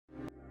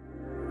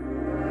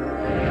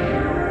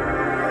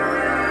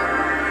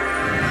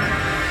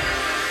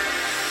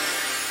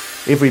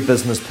Every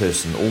business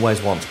person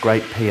always wants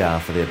great PR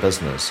for their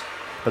business,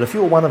 but if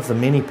you're one of the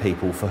many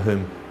people for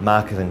whom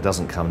marketing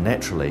doesn't come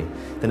naturally,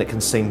 then it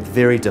can seem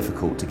very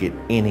difficult to get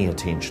any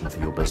attention for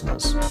your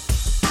business.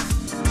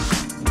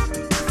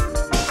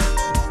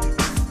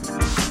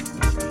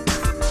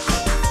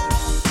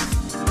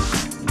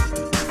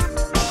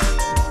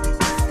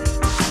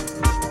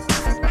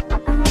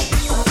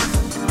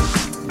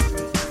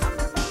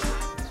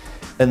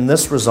 In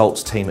this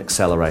Results Team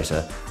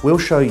Accelerator, we'll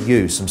show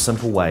you some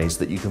simple ways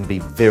that you can be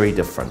very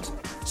different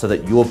so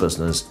that your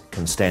business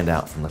can stand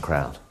out from the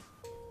crowd.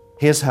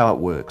 Here's how it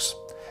works.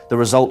 The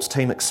Results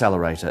Team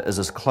Accelerator is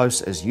as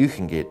close as you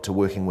can get to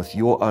working with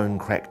your own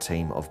crack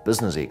team of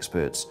business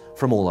experts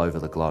from all over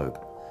the globe.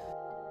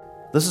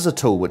 This is a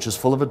tool which is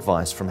full of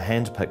advice from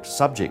hand-picked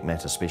subject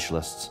matter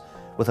specialists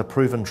with a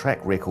proven track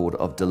record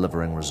of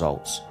delivering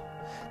results.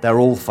 They're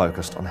all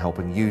focused on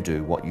helping you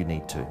do what you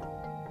need to.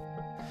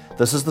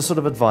 This is the sort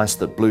of advice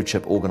that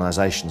blue-chip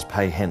organisations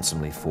pay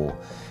handsomely for,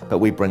 but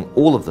we bring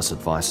all of this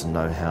advice and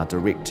know-how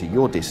direct to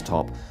your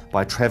desktop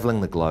by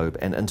travelling the globe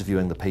and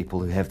interviewing the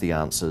people who have the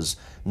answers,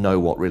 know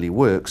what really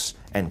works,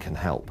 and can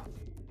help.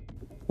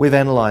 We've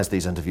analysed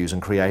these interviews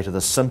and created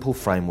a simple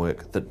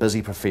framework that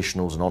busy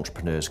professionals and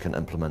entrepreneurs can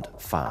implement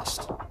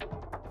fast.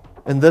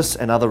 In this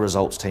and other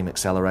Results Team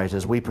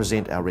Accelerators, we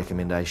present our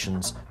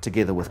recommendations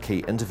together with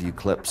key interview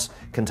clips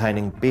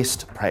containing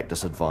best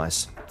practice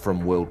advice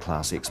from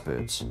world-class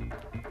experts.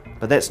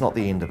 But that's not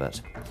the end of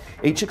it.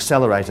 Each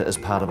accelerator is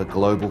part of a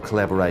global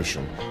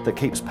collaboration that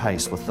keeps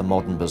pace with the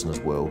modern business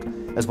world,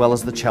 as well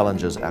as the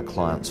challenges our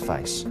clients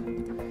face.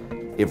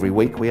 Every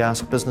week we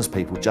ask business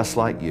people just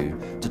like you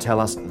to tell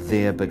us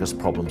their biggest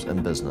problems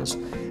in business,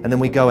 and then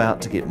we go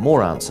out to get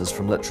more answers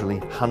from literally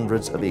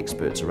hundreds of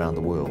experts around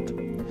the world.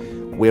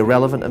 Where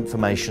relevant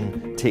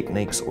information,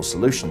 techniques or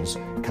solutions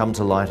come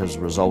to light as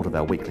a result of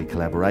our weekly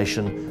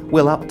collaboration,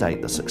 we'll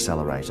update this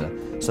accelerator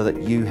so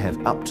that you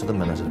have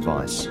up-to-the-minute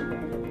advice.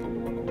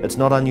 It's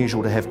not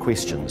unusual to have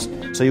questions,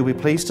 so you'll be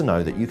pleased to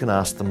know that you can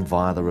ask them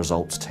via the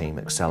Results Team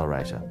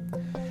Accelerator.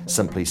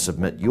 Simply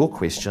submit your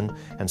question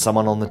and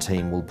someone on the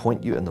team will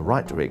point you in the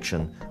right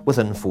direction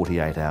within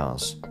 48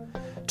 hours.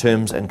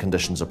 Terms and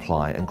conditions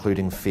apply,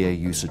 including fair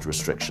usage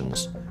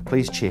restrictions.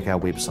 Please check our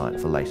website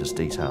for latest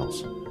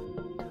details.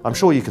 I'm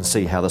sure you can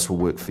see how this will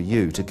work for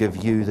you to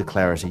give you the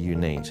clarity you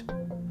need.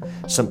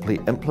 Simply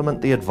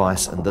implement the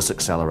advice in this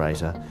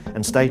accelerator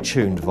and stay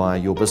tuned via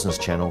your business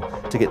channel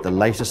to get the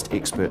latest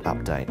expert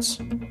updates.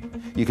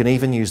 You can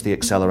even use the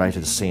accelerator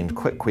to send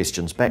quick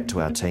questions back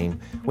to our team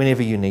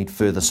whenever you need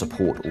further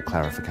support or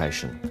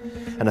clarification.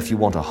 And if you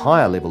want a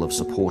higher level of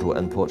support or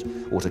input,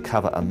 or to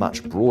cover a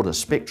much broader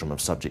spectrum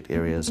of subject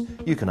areas,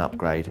 you can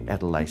upgrade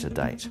at a later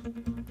date.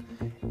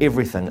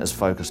 Everything is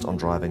focused on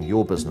driving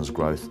your business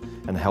growth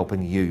and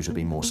helping you to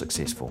be more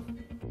successful.